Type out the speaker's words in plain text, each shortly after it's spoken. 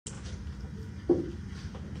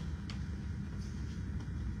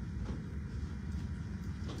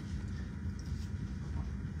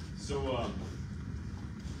So,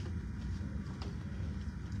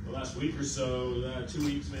 the last week or so, 2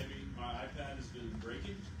 weeks maybe, my iPad has been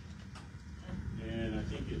breaking, and I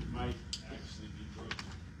think it might actually be broken.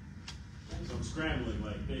 So I'm scrambling.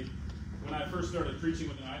 When I first started preaching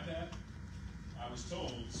with an iPad, I was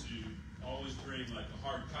told to always bring a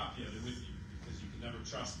hard copy of it with you because you can never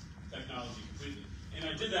trust technology completely. And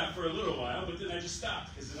I did that for a little while, but then I just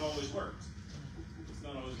stopped because it always worked. It's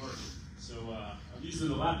not always working. So I'm using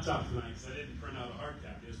the laptop tonight because I didn't print out a hard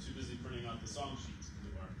copy. I was too busy printing out the song sheets to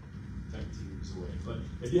give our tech teams away. But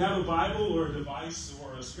if you have a Bible or a device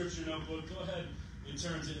or a scripture notebook, go ahead and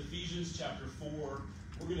turn to Ephesians chapter 4.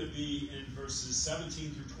 We're going to be in verses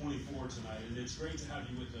 17 through 24 tonight. And it's great to have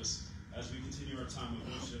you with us as we continue our time of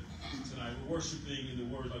worship tonight. We're worshiping in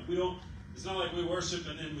the Word. It's not like we worship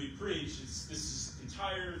and then we preach. This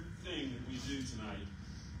entire thing that we do tonight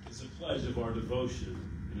is a pledge of our devotion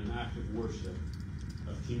and an act of worship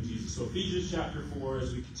of King Jesus. So Ephesians chapter 4,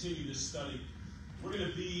 as we continue this study, we're going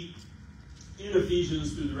to be in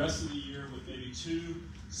Ephesians through the rest of the year with maybe two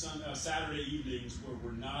Saturday evenings where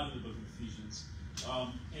we're not in the book of Ephesians.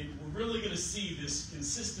 And we're really going to see this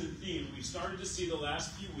consistent theme. We've started to see the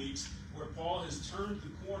last few weeks where Paul has turned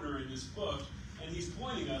the corner in this book, and he's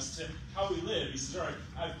pointing us to how we live. He says, all right,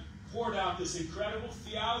 I've poured out this incredible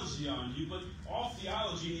theology on you, but all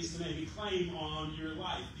theology needs to make a claim on your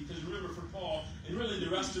life. Because remember, for Paul, and really the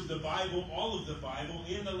rest of the Bible, all of the Bible,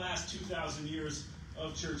 and the last 2,000 years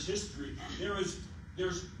of church history,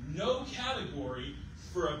 there's no category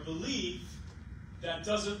for a belief that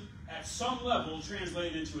doesn't, at some level,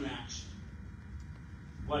 translate into an action.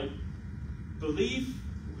 Like, belief,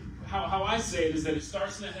 how I say it is that it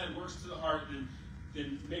starts in the head, works to the heart, and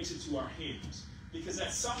then makes it to our hands. Because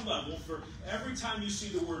at some level, for every time you see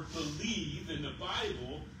the word believe in the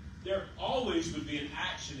Bible, there always would be an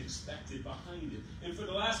action expected behind it. And for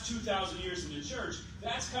the last 2,000 years in the church,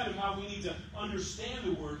 that's kind of how we need to understand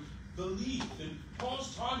the word belief. And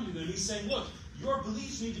Paul's talking to them. He's saying, look, your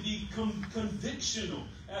beliefs need to be convictional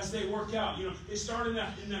as they work out. They start in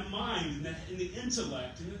that mind, in the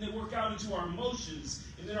intellect, and then they work out into our emotions,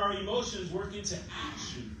 and then our emotions work into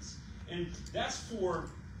actions. And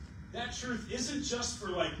that truth isn't just for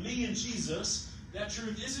me and Jesus. That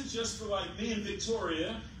truth isn't just for me and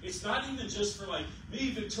Victoria. It's not even just for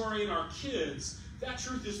me, Victoria, and our kids. That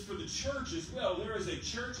truth is for the church as well. There is a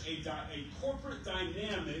church, a corporate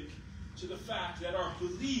dynamic to the fact that our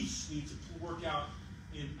beliefs need to work out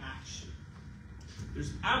in action.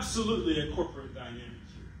 There's absolutely a corporate dynamic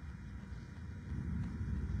here.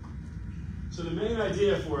 So the main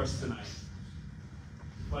idea for us tonight,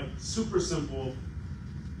 super simple,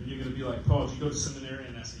 and you're going to be like, Paul, did you go to seminary?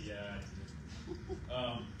 And I say, yeah, I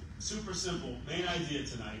did. Super simple, main idea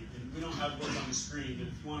tonight, and we don't have words on the screen, but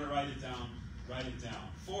if you want to write it down, write it down.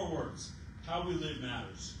 4 words. How we live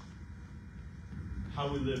matters. How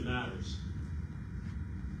we live matters.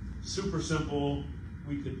 Super simple.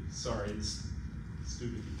 Sorry, this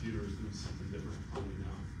stupid computer is doing something different for me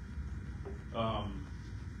now.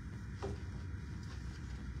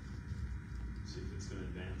 See if it's going to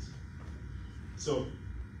advance. So,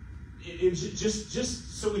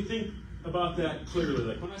 just so we think about that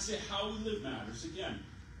clearly, when I say how we live matters, again,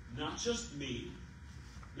 not just me,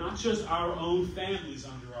 not just our own families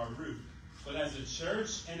under our roof, but as a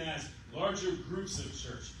church and as larger groups of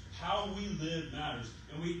church, how we live matters.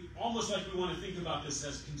 And we almost we want to think about this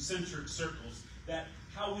as concentric circles, that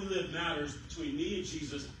how we live matters between me and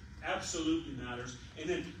Jesus absolutely matters. And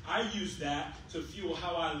then I use that to fuel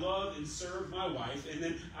how I love and serve my wife. And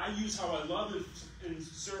then I use how I love and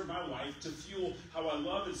serve my wife to fuel how I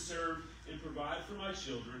love and serve and provide for my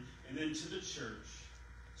children. And then to the church.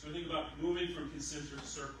 So we think about moving from concentric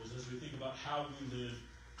circles as we think about how we live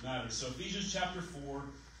matters. So Ephesians chapter 4,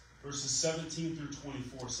 verses 17 through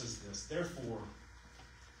 24 says this. Therefore,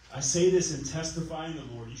 I say this in testifying the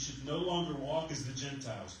Lord, you should no longer walk as the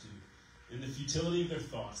Gentiles do, in the futility of their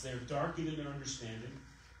thoughts. They are darkened in their understanding,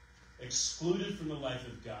 excluded from the life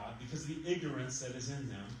of God because of the ignorance that is in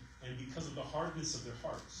them and because of the hardness of their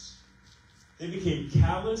hearts. They became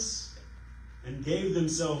callous and gave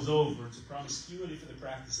themselves over to promiscuity for the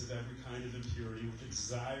practice of every kind of impurity with a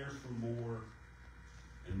desire for more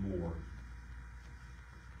and more.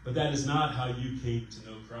 But that is not how you came to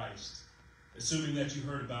know Christ, assuming that you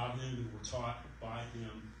heard about him and were taught by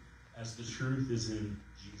him as the truth is in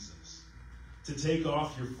Jesus. To take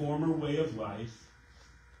off your former way of life,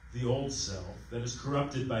 the old self, that is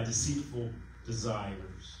corrupted by deceitful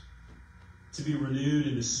desires, to be renewed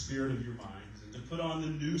in the spirit of your minds, and to put on the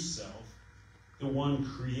new self, the one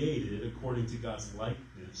created according to God's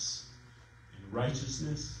likeness in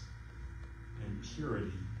righteousness and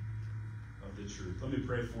purity of the truth. Let me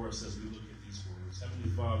pray for us as we look at these words. Heavenly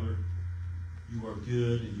Father, you are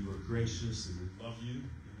good and you are gracious, and we love you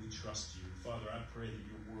and we trust you. Father, I pray that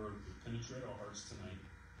your word would penetrate our hearts tonight.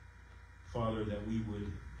 Father, that we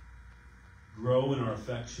would grow in our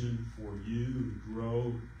affection for you, and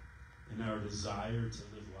grow in our desire to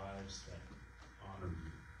live lives that honor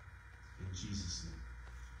you. In Jesus'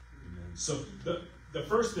 name, amen. So the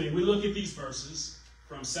first thing, we look at these verses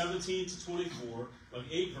from 17 to 24, like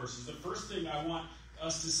 8 verses. The first thing I want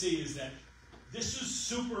us to see is that this is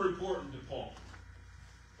super important to Paul.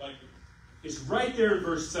 Like, it's right there in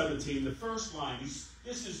verse 17, the first line.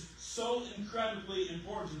 This is so incredibly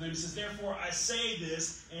important to him. He says, therefore I say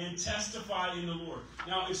this and testify in the Lord.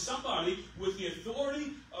 Now, if somebody with the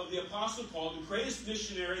authority of the Apostle Paul, the greatest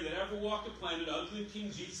missionary that ever walked the planet, other than King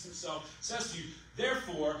Jesus himself, says to you,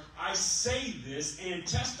 therefore I say this and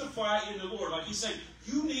testify in the Lord. Like he's saying,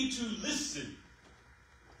 you need to listen.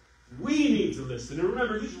 We need to listen. And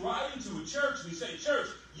remember, he's writing to a church, and he's saying, church,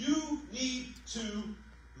 you need to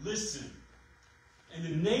listen. In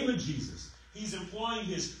the name of Jesus, he's employing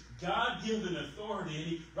his God-given authority,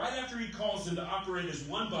 and right after he calls them to operate as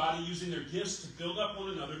one body, using their gifts to build up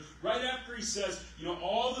one another, right after he says,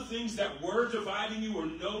 all the things that were dividing you are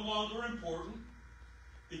no longer important,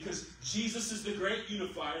 because Jesus is the great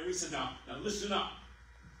unifier, he said, now listen up.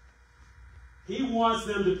 He wants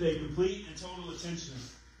them to pay complete and total attention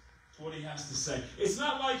to what he has to say. It's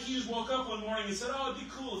not like he just woke up one morning and said, oh, it'd be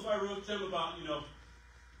cool if I wrote them about,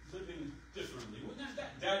 living differently. Wouldn't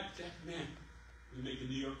that man, we make the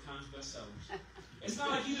New York Times bestsellers. It's not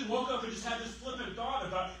like he just woke up and just had this flippant thought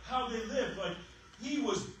about how they lived. Like, he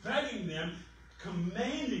was begging them,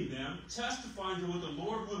 commanding them, testifying to what the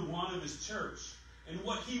Lord would want of his church and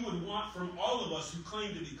what he would want from all of us who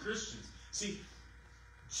claim to be Christians. See,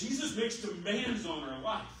 Jesus makes demands on our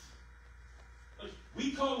life. Like,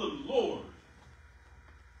 we call him Lord.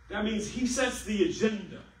 That means he sets the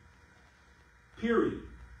agenda. Period.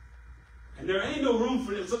 And there ain't no room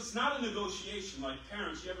for this. It's not a negotiation. Like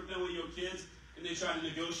parents, you ever been with your kids and they try to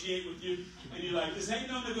negotiate with you? And you're like, this ain't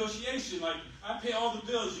no negotiation. Like, I pay all the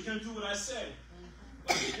bills. You're going to do what I say.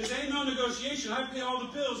 Like, this ain't no negotiation. I pay all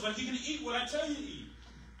the bills. Like, you're going to eat what I tell you to eat.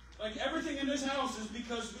 Like, everything in this house is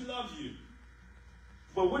because we love you.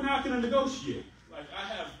 But we're not going to negotiate. Like, I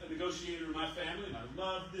have a negotiator in my family, and I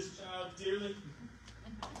love this child dearly.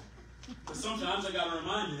 But sometimes I got to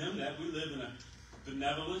remind him that we live in a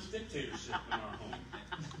benevolent dictatorship in our home.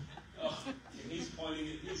 Oh, and he's pointing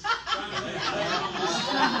at, he's trying to lay on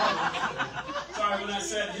this. Sorry, when I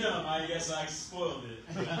said him, I guess I spoiled it.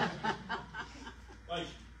 Like,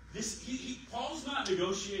 this, Paul's not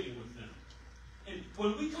negotiating with them. And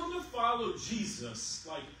when we come to follow Jesus,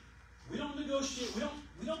 like, we don't negotiate,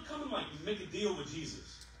 we don't come and like make a deal with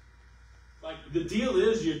Jesus. Like, the deal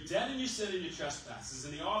is you're dead in your sin and your trespasses,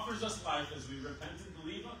 and he offers us life as we repent and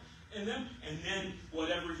believe him. And then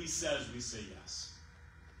whatever he says, we say yes.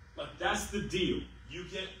 Like, that's the deal. You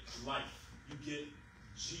get life. You get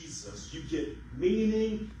Jesus. You get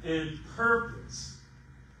meaning and purpose.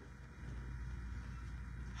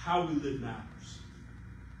 How we live matters.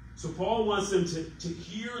 So Paul wants them to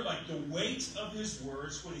hear like the weight of his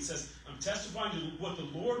words when he says, I'm testifying to what the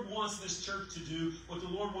Lord wants this church to do, what the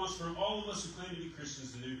Lord wants for all of us who claim to be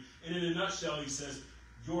Christians to do. And in a nutshell, he says,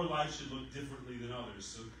 your life should look differently than others.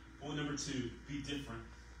 So point number 2, be different.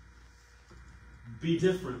 Be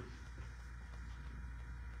different.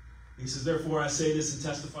 He says, therefore I say this and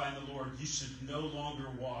testify in the Lord, you should no longer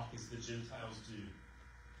walk as the Gentiles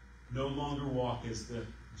do. No longer walk as the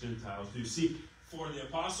Gentiles do. See, for the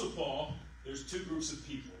Apostle Paul, there's 2 groups of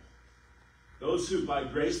people. Those who by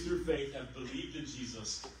grace through faith have believed in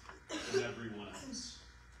Jesus and everyone else.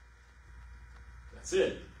 That's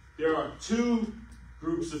it. There are 2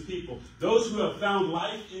 groups of people. Those who have found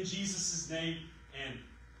life in Jesus' name and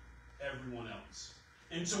everyone else.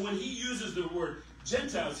 And so when he uses the word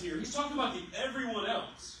Gentiles here, he's talking about the everyone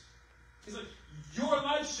else. He's like, your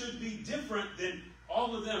life should be different than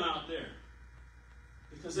all of them out there.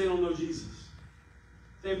 Because they don't know Jesus.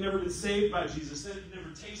 They've never been saved by Jesus. They've never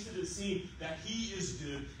tasted and seen that he is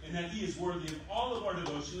good and that he is worthy of all of our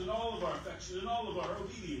devotion and all of our affection and all of our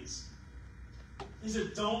obedience. He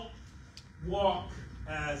said, don't walk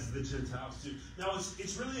as the Gentiles do. Now,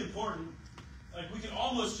 it's really important. Like, we can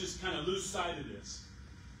almost just kind of lose sight of this.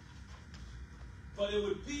 But it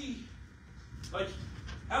would be like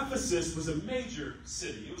Ephesus was a major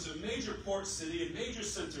city. It was a major port city, a major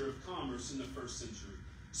center of commerce in the first century.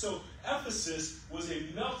 So Ephesus was a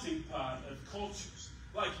melting pot of cultures.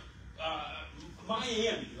 Like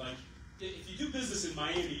Miami, like if you do business in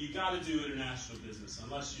Miami, you got to do international business,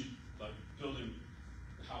 unless you like building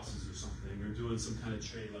houses or something, or doing some kind of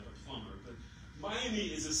trade like a plumber. But Miami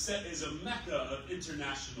is a mecca of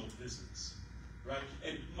international business, right?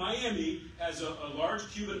 And Miami has a large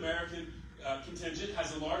Cuban American contingent,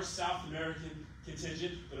 has a large South American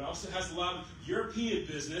contingent, but it also has a lot of European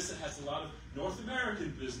business. It has a lot of North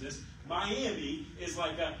American business. Miami is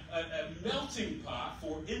like a melting pot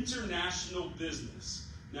for international business.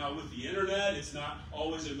 Now, with the internet, it's not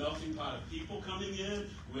always a melting pot of people coming in.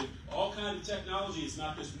 With all kinds of technology, it's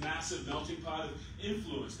not this massive melting pot of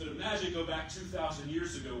influence. But imagine, go back 2,000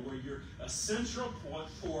 years ago, where you're a central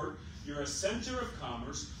port, you're a center of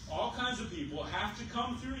commerce, all kinds of people have to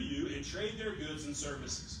come through you and trade their goods and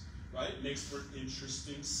services, right? It makes for an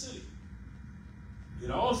interesting city. It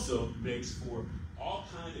also makes for all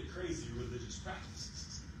kinds of crazy religious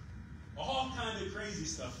practices. All kinds of crazy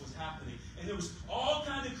stuff was happening. And there was all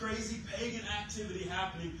kinds of crazy pagan activity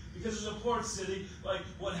happening because it was a port city. Like,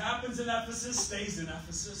 what happens in Ephesus stays in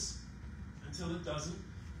Ephesus until it doesn't.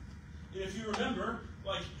 And if you remember,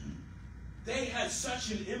 like, they had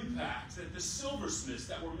such an impact that the silversmiths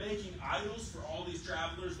that were making idols for all these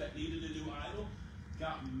travelers that needed a new idol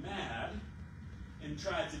got mad and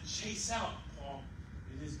tried to chase out Paul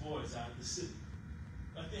and his boys out of the city.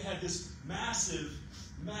 Like, they had this massive,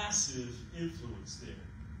 massive influence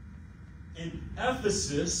there. In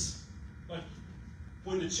Ephesus, like,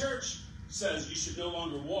 when the church says you should no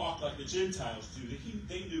longer walk like the Gentiles do,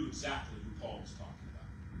 they knew exactly who Paul was talking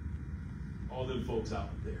about. All them folks out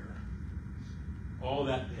there. All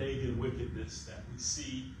that pagan wickedness that we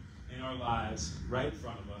see in our lives right in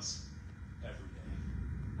front of us every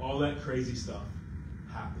day. All that crazy stuff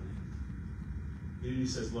happening. And he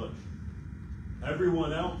says, look,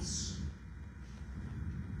 everyone else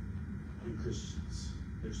and Christians,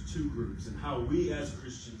 there's two groups, and how we as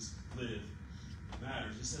Christians live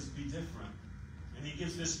matters. He says, be different. And he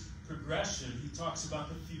gives this progression. He talks about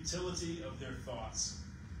the futility of their thoughts.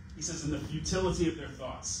 He says, in the futility of their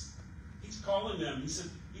thoughts. He's calling them. He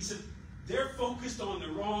said, they're focused on the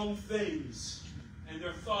wrong things, and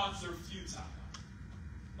their thoughts are futile.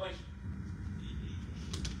 Like,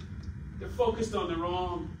 they're focused on the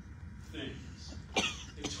wrong things.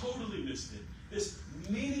 They totally missed it. This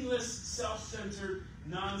meaningless, self-centered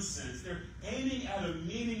nonsense. They're aiming at a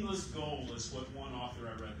meaningless goal, is what one author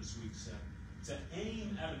I read this week said. To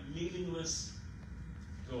aim at a meaningless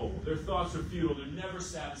goal. Their thoughts are futile. They're never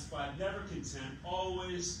satisfied, never content,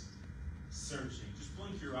 always searching. Just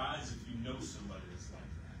blink your eyes if you know somebody that's like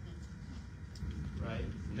that. Right?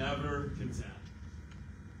 Never content.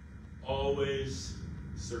 Always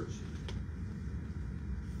searching.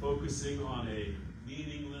 Focusing on a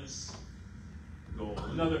meaningless goal.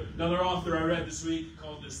 Another author I read this week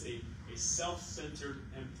called this a self-centered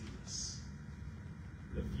emptiness.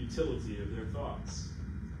 The futility of their thoughts.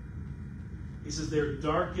 He says they're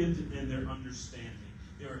darkened in their understanding.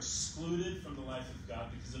 They're excluded from the life of God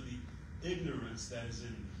because of the ignorance that is in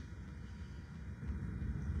them.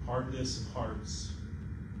 Hardness of hearts.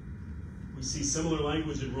 We see similar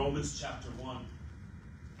language in Romans chapter 1.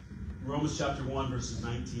 Romans chapter 1, verses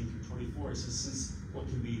 19 through 24. It says, since what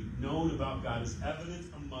can be known about God is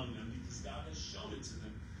evident among them because God has shown it to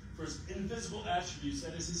them. For his invisible attributes,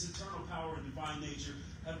 that is his eternal power and divine nature,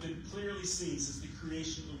 have been clearly seen since the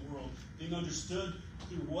creation of the world, being understood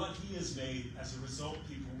through what he has made. As a result,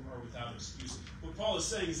 people are without excuse. What Paul is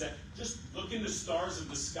saying is that just look in the stars of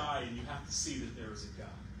the sky and you have to see that there is a God.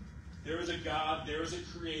 There is a God, there is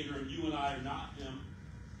a creator, and you and I are not him.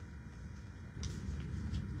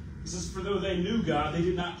 He says, for though they knew God, they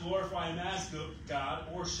did not glorify him as God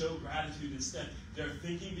or show gratitude instead. Their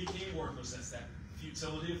thinking became worthless. That's that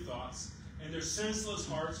futility of thoughts. And their senseless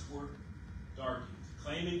hearts were darkened.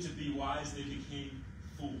 Claiming to be wise, they became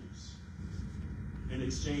fools. And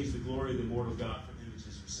exchanged the glory of the immortal God for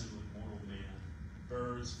images resembling mortal man,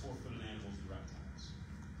 birds, four-footed animals, and reptiles.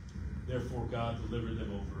 Therefore God delivered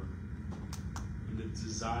them over in the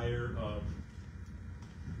desire of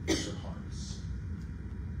their hearts.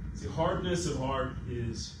 See, hardness of heart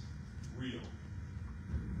is real.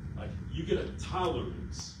 Like, you get a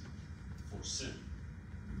tolerance for sin.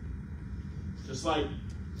 Just like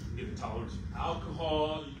you can get a tolerance for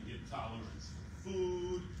alcohol, you can get a tolerance for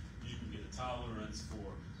food, you can get a tolerance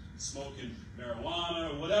for smoking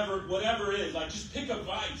marijuana, or whatever it is. Like, just pick a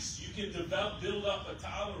vice. You can build up a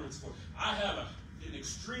tolerance for. I have an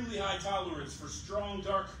extremely high tolerance for strong,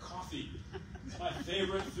 dark coffee. It's my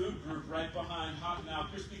favorite food group, right behind Hot Now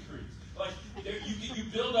Krispy Kremes. Like, you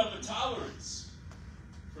build up a tolerance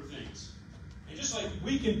for things. And just like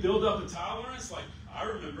we can build up a tolerance, like I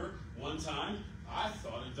remember one time I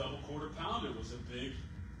thought a double quarter pounder was a big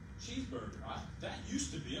cheeseburger. That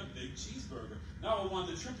used to be a big cheeseburger. Now I want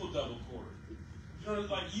the triple-double quarter. You know,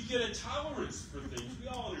 like you get a tolerance for things. We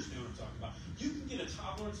all understand what I'm talking about. You can get a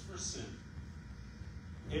tolerance for sin.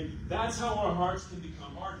 And that's how our hearts can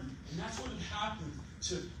become hardened. And that's what had happened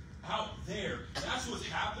to out there. That's what's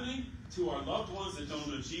happening to our loved ones that don't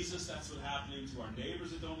know Jesus. That's what's happening to our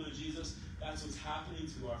neighbors that don't know Jesus. That's what's happening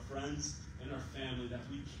to our friends and our family that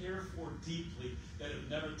we care for deeply, that have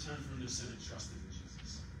never turned from their sin and trusted in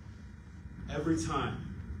Jesus. Every time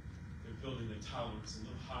they're building their tolerance a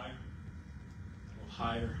little higher,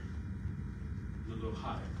 a little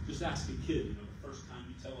higher. Just ask a kid, you know, the first time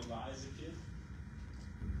you tell a lie as a kid,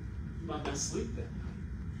 you might not sleep that night.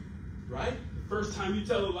 Right? The first time you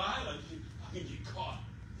tell a lie, like, I'm going to get caught.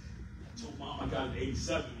 I told Mom I got an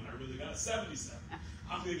 87 when I really got a 77.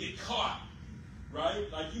 I'm going to get caught.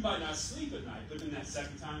 Right? Like, you might not sleep at night, but then that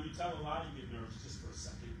second time you tell a lie, you get nervous just for a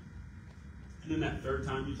second. And then that third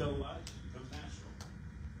time you tell a lie, it becomes natural.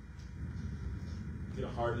 You get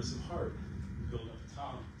a hardness of heart. You build up a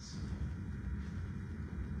tolerance.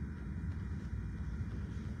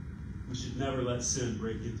 We should never let sin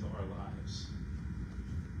break into our lives.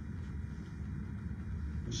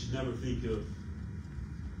 We should never think of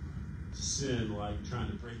sin like trying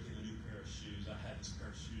to break in a new pair of shoes. I had this pair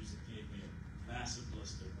of shoes that gave me a massive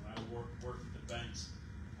blister. When I worked at the banks,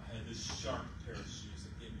 I had this sharp pair of shoes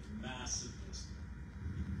that gave me a massive blister.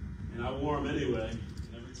 And I wore them anyway,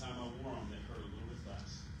 and every time I wore them, they hurt a little bit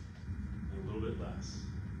less. And a little bit less.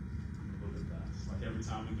 A little bit less. Like every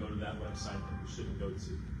time we go to that website that we shouldn't go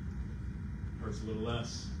to, hurts a little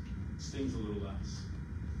less, stings a little less.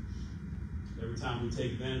 Every time we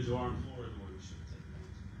take advantage of our employer the way we should take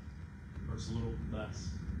advantage of them, hurts a little less.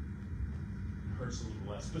 It hurts a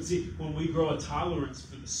little less. But see, when we grow a tolerance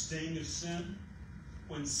for the sting of sin,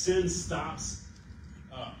 when sin stops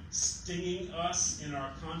stinging us in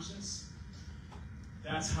our conscience,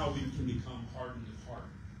 that's how we can become hardened of heart.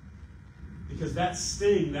 Because that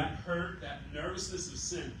sting, that hurt, that nervousness of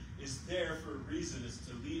sin is there for a reason. It's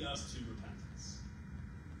to lead us to repentance.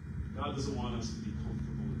 God doesn't want us to be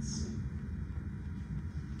comfortable with sin.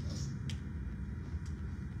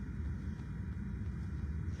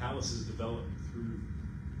 Calluses develop through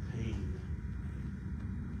pain.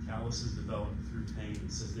 Calluses develop through pain.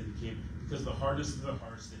 It says they became, because the hardest of their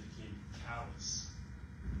hearts, they became callous.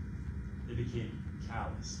 They became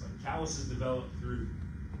callous. Like calluses develop through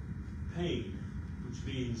pain, which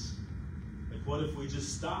means, like, what if we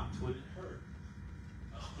just stopped when it hurt?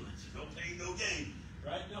 Oh, no pain, no gain,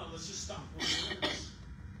 right? No, let's just stop when it hurts.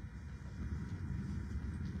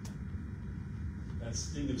 That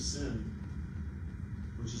sting of sin,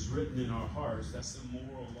 which is written in our hearts, that's the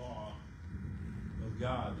moral law of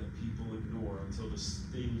God that people ignore until the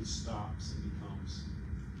sting stops and becomes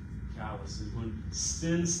callous. And when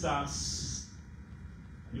sin stops,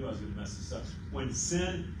 I knew I was going to mess this up. When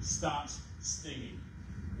sin stops stinging.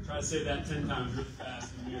 Try to say that 10 times really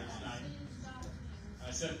fast in the mirror tonight.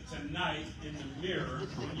 I said tonight in the mirror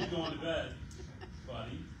when you go to bed,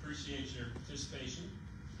 buddy. Appreciate your participation.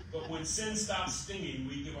 But when sin stops stinging,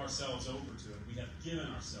 we give ourselves over to it. We have given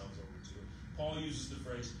ourselves over to it. Paul uses the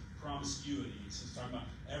phrase promiscuity. He's talking about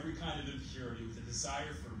every kind of impurity with a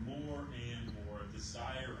desire for more and more, a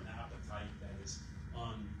desire and appetite that is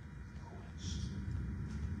unquenched.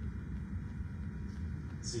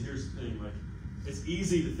 See, here's the thing, like, it's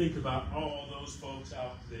easy to think about all those folks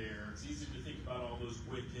out there. It's easy to think about all those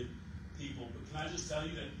wicked people. But can I just tell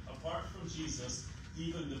you that apart from Jesus,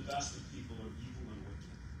 even the best of people are evil and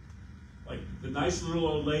wicked. Like the nice little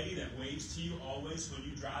old lady that waves to you always when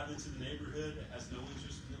you drive into the neighborhood that has no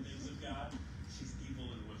interest in the things of God, she's evil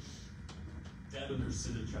and wicked. Dead in her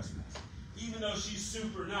sin and trespass. Even though she's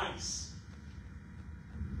super nice.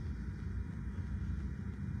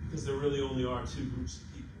 Because there really only are two groups of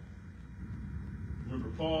people. Remember,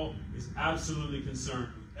 Paul is absolutely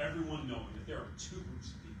concerned with everyone knowing that there are two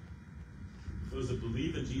groups of people. Those that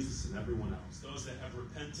believe in Jesus and everyone else. Those that have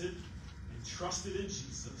repented and trusted in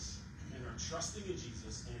Jesus and are trusting in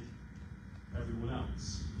Jesus and everyone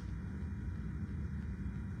else.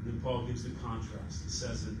 And then Paul gives the contrast. He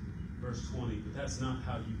says in verse 20, but that's not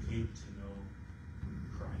how you came to know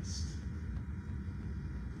Christ.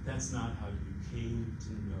 That's not how you came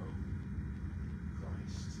to know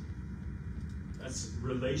Christ. That's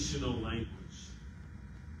relational language.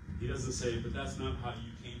 He doesn't say, but that's not how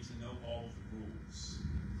you came to know all the rules.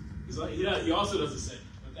 He also doesn't say,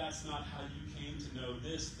 but that's not how you came to know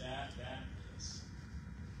this, that, this.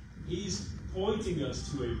 He's pointing us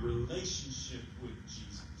to a relationship with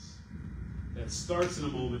Jesus that starts in a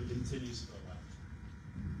moment, continues for a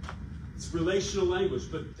lifetime. It's relational language,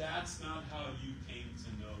 but that's not how you came to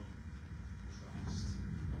to know Christ.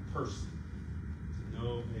 A person. To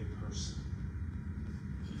know a person.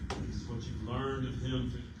 This is what you've learned of him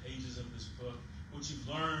through the pages of this book. What you've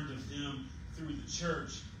learned of him through the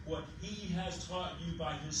church. What he has taught you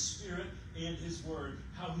by his Spirit and his word.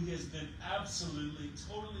 How he has been absolutely,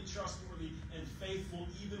 totally trustworthy and faithful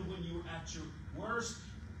even when you were at your worst.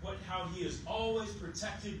 How he has always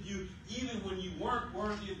protected you even when you weren't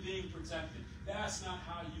worthy of being protected. That's not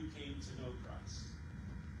how you came to know Christ.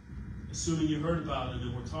 Assuming you heard about him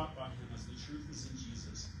and were taught by him as the truth is in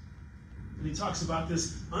Jesus. And he talks about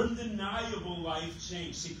this undeniable life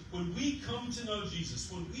change. See, when we come to know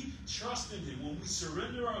Jesus, when we trust in him, when we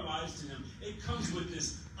surrender our lives to him, it comes with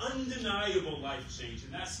this undeniable life change.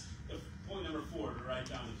 And that's point number 4 to write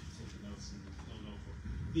down if you take the notes and don't know for.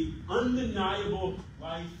 The undeniable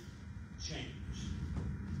life change.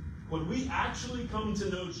 When we actually come to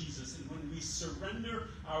know Jesus and when we surrender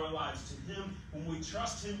our lives to him, when we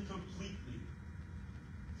trust him completely,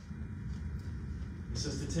 he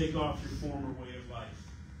says to take off your former way of life,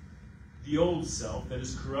 the old self that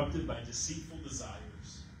is corrupted by deceitful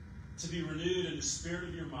desires, to be renewed in the spirit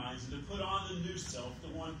of your minds, and to put on the new self, the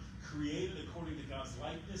one created according to God's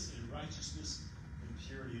likeness in righteousness and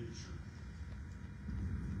purity of the truth.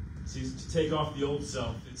 See, to take off the old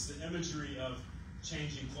self, it's the imagery of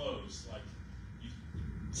changing clothes. Like, you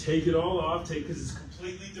take it all off, because it's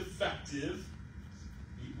completely defective.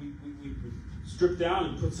 We strip down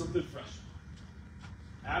and put something fresh on.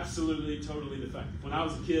 Absolutely, totally defective. When I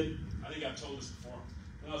was a kid, I think I've told this before.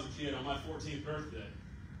 When I was a kid, on my 14th birthday,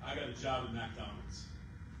 I got a job at McDonald's.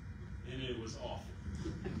 And it was awful.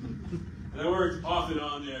 And I worked off and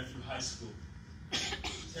on there through high school.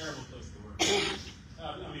 Terrible place to work.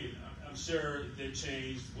 I'm sure they've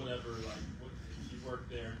changed, whatever, if you work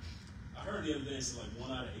there. I heard the other day it's like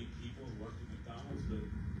 1 out of 8 people who work at McDonald's, but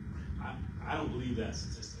I don't believe that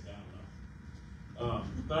statistic. I don't know.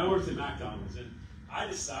 But I worked at McDonald's, and I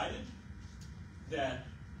decided that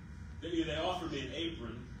they offered me an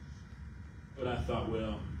apron, but I thought,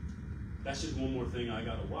 well, that's just one more thing I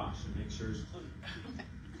got to wash and make sure it's clean.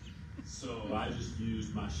 So I just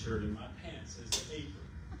used my shirt and my pants as the apron.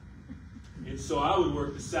 And so I would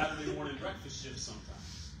work the Saturday morning breakfast shift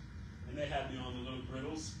sometimes. And they had me on the little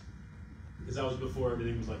griddles, because that was before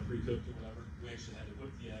everything was like pre-cooked or whatever. We actually had to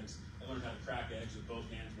whip the eggs. I learned how to crack eggs with both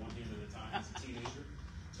hands, one hand at a time as a teenager.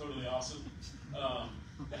 Totally awesome.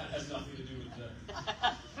 That has nothing to do with that.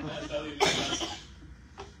 That has nothing to do with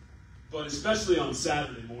that. But especially on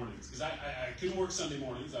Saturday mornings, because I couldn't work Sunday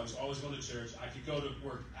mornings. I was always going to church. I could go to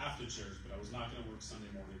work after church, but I was not going to work Sunday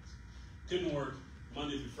mornings. Couldn't work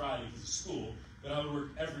Monday through Friday because of school, but I would work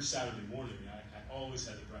every Saturday morning. I always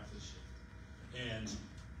had the breakfast shift. And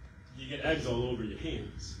you get eggs all over your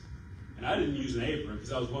hands. And I didn't use an apron because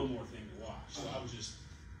that was one more thing to wash. So I was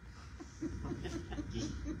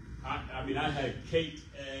I had caked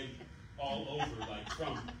egg all over, like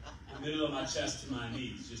from the middle of my chest to my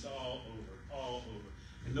knees, just all over.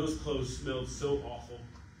 And those clothes smelled so awful,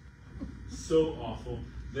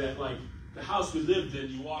 that like the house we lived in,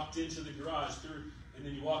 you walked into the garage and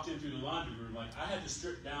then you walked in through the laundry room. Like, I had to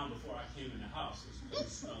strip down before I came in the house. It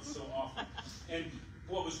smelled so awful. And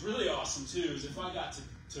what was really awesome too is if I got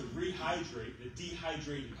to rehydrate the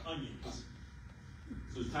dehydrated onions.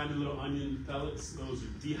 So those tiny little onion pellets, those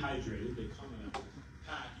are dehydrated. They come in a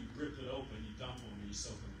pack. You rip it open, you dump them, and you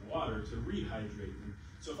soak them in water to rehydrate them.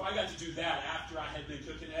 So if I got to do that after I had been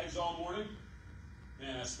cooking eggs all morning,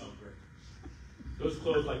 man, that smelled great. Those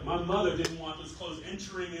clothes, like my mother didn't want those clothes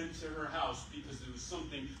entering into her house because there was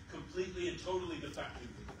something completely and totally defective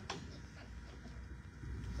with them.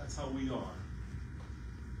 That's how we are.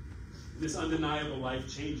 This undeniable life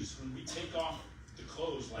changes when we take off the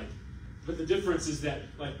clothes, but the difference is that,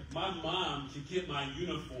 my mom could get my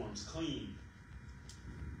uniforms clean.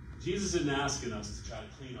 Jesus isn't asking us to try to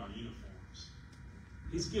clean our uniforms.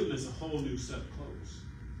 He's given us a whole new set of clothes.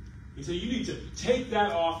 He said, you need to take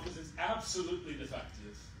that off because it's absolutely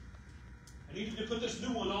defective. I need you to put this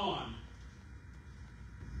new one on.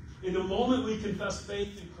 In the moment we confess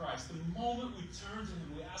faith in Christ, the moment we turn to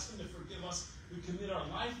him, we ask him to forgive us, we commit our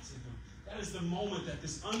life to him. That is the moment that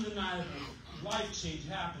this undeniable life change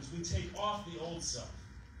happens. We take off the old self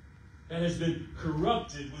that has been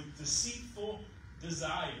corrupted with deceitful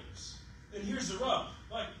desires. And here's the rub.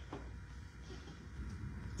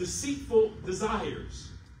 Deceitful desires.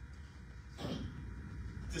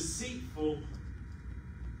 Deceitful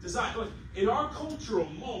desire. In our cultural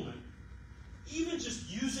moment, even just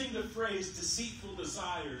using the phrase deceitful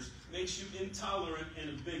desires makes you intolerant and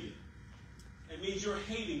a bigot. It means you're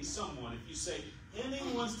hating someone if you say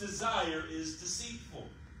anyone's desire is deceitful.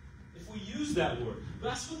 if we use that word.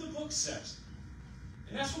 That's what the book says.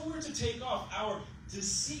 And that's what we're to take off, our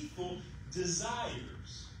deceitful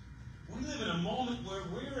desires. We live in a moment where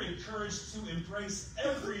we're encouraged to embrace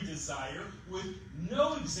every desire with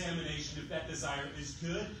no examination if that desire is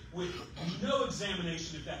good, with no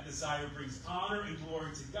examination if that desire brings honor and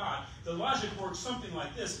glory to God. The logic works something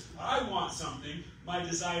like this. I want something. My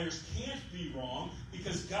desires can't be wrong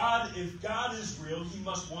because if God is real, he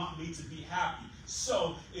must want me to be happy.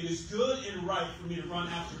 So it is good and right for me to run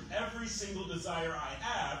after every single desire I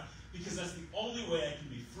have because that's the only way I can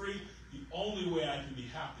be free, the only way I can be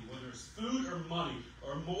happy, whether it's food or money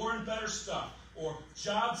or more and better stuff or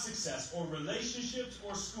job success or relationships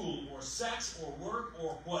or school or sex or work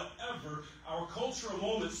or whatever. Our cultural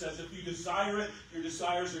moment says if you desire it, your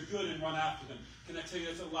desires are good and run after them. Can I tell you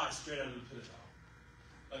that's a lie straight out of the pit of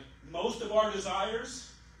hell? Like most of our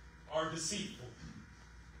desires are deceitful.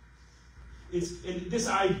 It's in this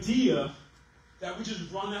idea that we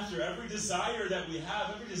just run after every desire that we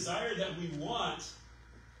have, every desire that we want.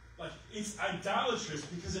 Like, it's idolatrous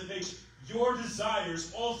because it makes your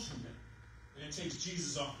desires ultimate. And it takes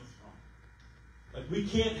Jesus off the throne. Like, we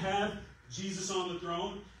can't have Jesus on the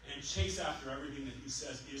throne and chase after everything that he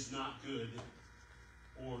says is not good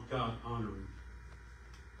or God-honoring.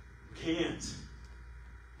 Can't.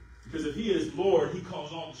 Because if he is Lord, he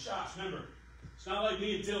calls all the shots. Remember, it's not like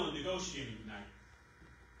me and Dylan negotiating tonight.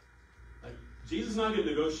 Like, Jesus is not going to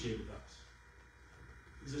negotiate with us.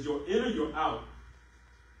 He says, you're in or you're out.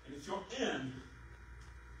 And if you're in,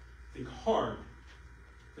 think hard.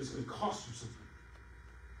 It's going to cost you something.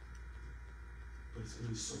 But it's going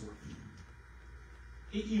to be so worth it.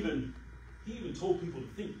 He even told people to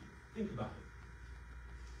think about it.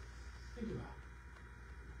 Think about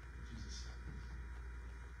it. Jesus said.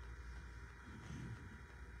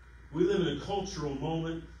 We live in a cultural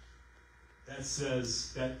moment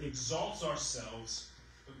that exalts ourselves,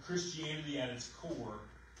 but Christianity at its core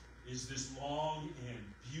is this long and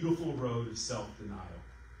beautiful road of self-denial.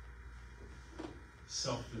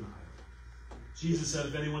 Self-denial. Jesus said,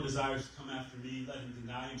 if anyone desires to come after me, let him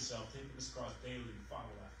deny himself, take up his cross daily, and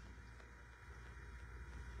follow after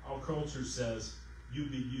me. Our culture says, you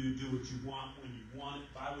be you, do what you want when you want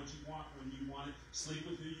it, buy what you want when you want it, sleep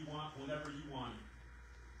with who you want whenever you want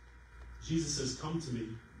it. Jesus says, come to me,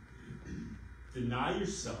 deny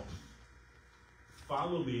yourself,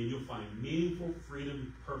 follow me, and you'll find meaningful,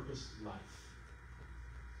 freedom, purpose, life.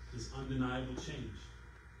 This undeniable change.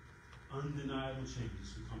 Undeniable change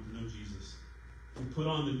as we come to know Jesus. We put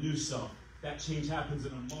on the new self. That change happens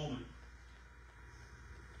in a moment.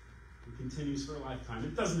 It continues for a lifetime.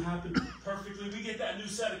 It doesn't happen perfectly. We get that new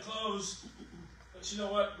set of clothes. But you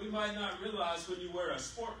know what? We might not realize when you wear a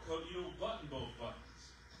sport coat, you don't button both buttons.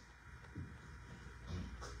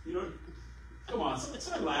 You know, come on,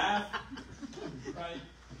 someone laugh. Right?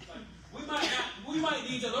 Like, we might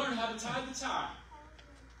need to learn how to tie the tie.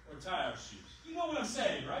 Or tie our shoes. You know what I'm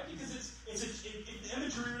saying, right? Because the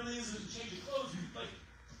imagery really isn't a change of clothes. Like,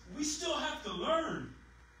 we still have to learn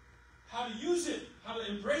how to use it, how to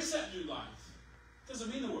embrace that new life. Doesn't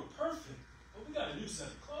mean that we're perfect, but we got a new set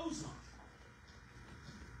of clothes on.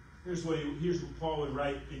 Here's what Paul would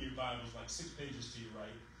write in your Bibles, like 6 pages to your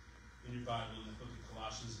right in your Bible in the book of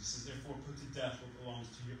Colossians. He says, therefore put to death what belongs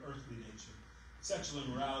to your earthly nature. Sexual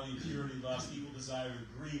immorality, impurity, lust, evil desire, and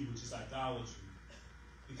greed, which is idolatry.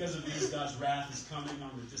 Because of these, God's wrath is coming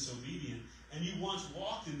on the disobedient. And you once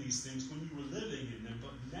walked in these things when you were living in them,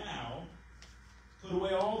 but now put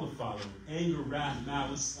away all the following: anger, wrath,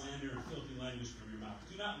 malice, slander, and filthy language from your mouth.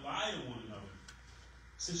 Do not lie to one another,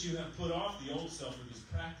 since you have put off the old self with its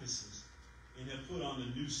practices and have put on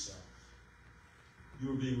the new self.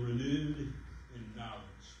 You are being renewed in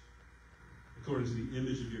knowledge, according to the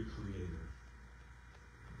image of your Creator.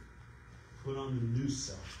 Put on the new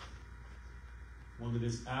self, one that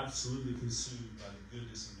is absolutely consumed by the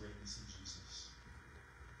goodness and greatness of Jesus.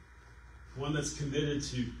 One that's committed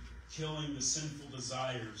to killing the sinful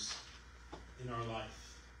desires in our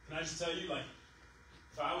life. Can I just tell you, like,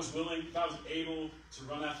 if I was able to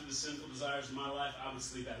run after the sinful desires in my life, I would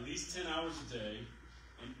sleep at least 10 hours a day,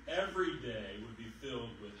 and every day would be filled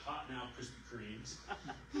with hot now Krispy Kremes.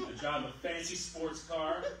 I'd drive a fancy sports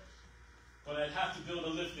car, but I'd have to build a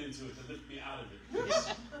lift into it to lift me out of it.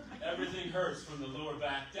 Because everything hurts from the lower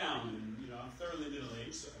back down, and I'm thoroughly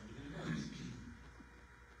middle-aged, so everything hurts.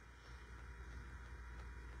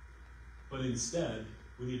 But instead,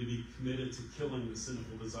 we need to be committed to killing the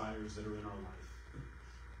sinful desires that are in our life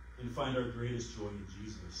and find our greatest joy in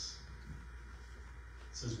Jesus.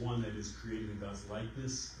 It says one that is created in God's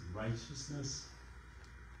likeness and righteousness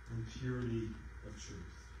and purity of truth.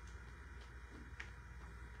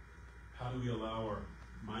 do we allow our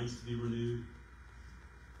minds to be renewed?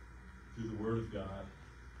 Through the Word of God.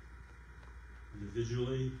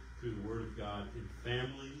 Individually, through the Word of God. In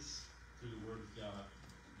families, through the Word of God.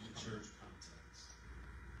 In the church context.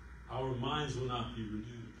 Our minds will not be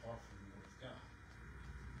renewed apart from the Word of God.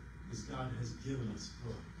 Because God has given us a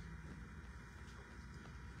book.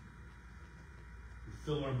 We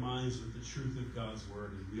fill our minds with the truth of God's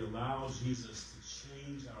Word, and we allow Jesus to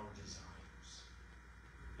change our desires.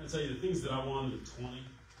 I'll tell you, the things that I wanted at 20,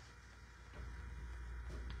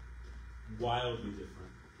 wildly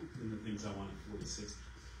different than the things I wanted at 46.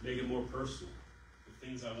 Make it more personal. The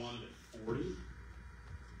things I wanted at 40,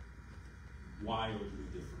 wildly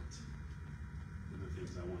different than the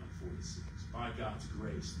things I wanted at 46. By God's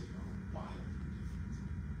grace, they are wildly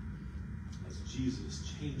different. As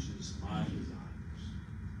Jesus changes my desires,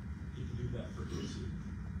 He can do that for His youth.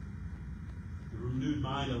 The renewed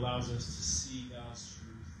mind allows us to see God's truth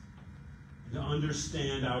and to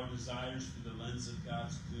understand our desires through the lens of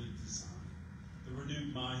God's good design. The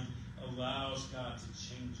renewed mind allows God to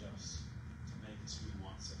change us to make us who He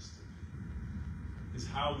wants us to be. Because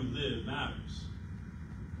how we live matters.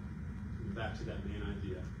 Back to that main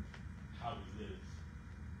idea. How we live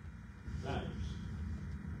matters.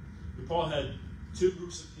 And Paul had two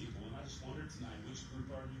groups of people, and I just wondered tonight, which group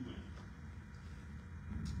are you in?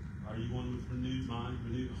 Are you one with renewed mind,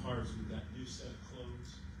 renewed hearts, with that new set of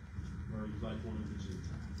clothes? Or are you like one of the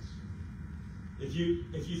Gentiles? If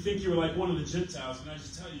you think you're like one of the Gentiles, can I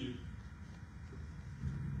just tell you,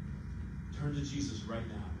 turn to Jesus right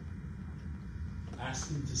now. Ask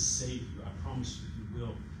Him to save you. I promise you He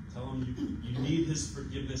will. Tell Him you need His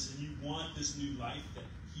forgiveness and you want this new life that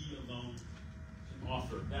He alone can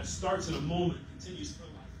offer. That starts in a moment, continues for a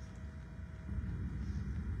lifetime.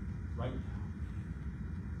 Right now.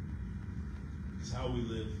 Because how we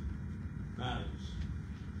live matters.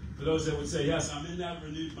 For those that would say, yes, I'm in that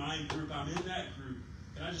renewed mind group, I'm in that group,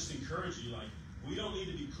 can I just encourage you, we don't need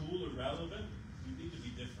to be cool or relevant, we need to be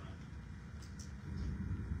different.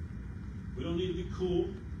 We don't need to be cool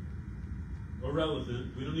or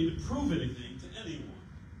relevant. We don't need to prove anything to anyone.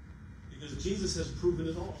 Because Jesus has proven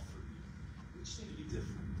it all for you. We just need to be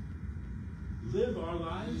different. Live our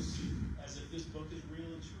lives as if this book is real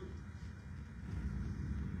and true.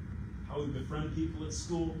 How we befriend people at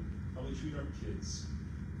school, how we treat our kids,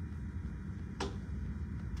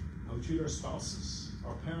 how we treat our spouses,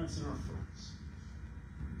 our parents, and our friends,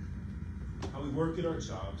 how we work at our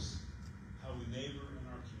jobs, how we neighbor in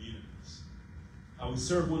our communities, how we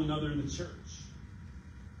serve one another in the church.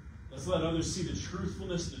 Let's let others see the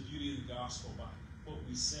truthfulness and the beauty of the gospel by what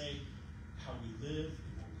we say, how we live,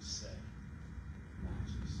 and what we say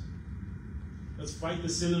matches. Let's fight the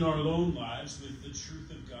sin in our own lives with the truth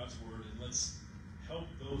of God's word, and let's help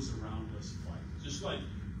those around us fight. Just like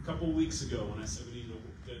a couple of weeks ago when I said we need to,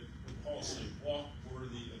 when Paul said, walk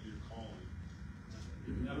worthy of your calling.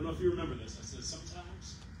 I don't know if you remember this. I said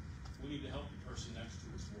sometimes we need to help the person next to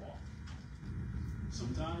us walk.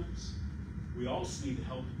 Sometimes we also need to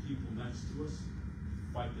help the people next to us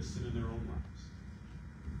fight the sin in their own lives.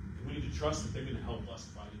 And we need to trust that they're going to help us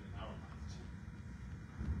fight it in our lives.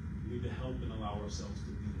 We need to help and allow ourselves to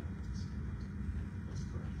be that. Let's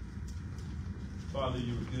pray. Father,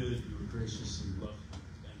 you are good, you are gracious, and love you.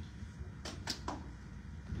 Thank you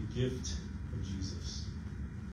for the gift of Jesus.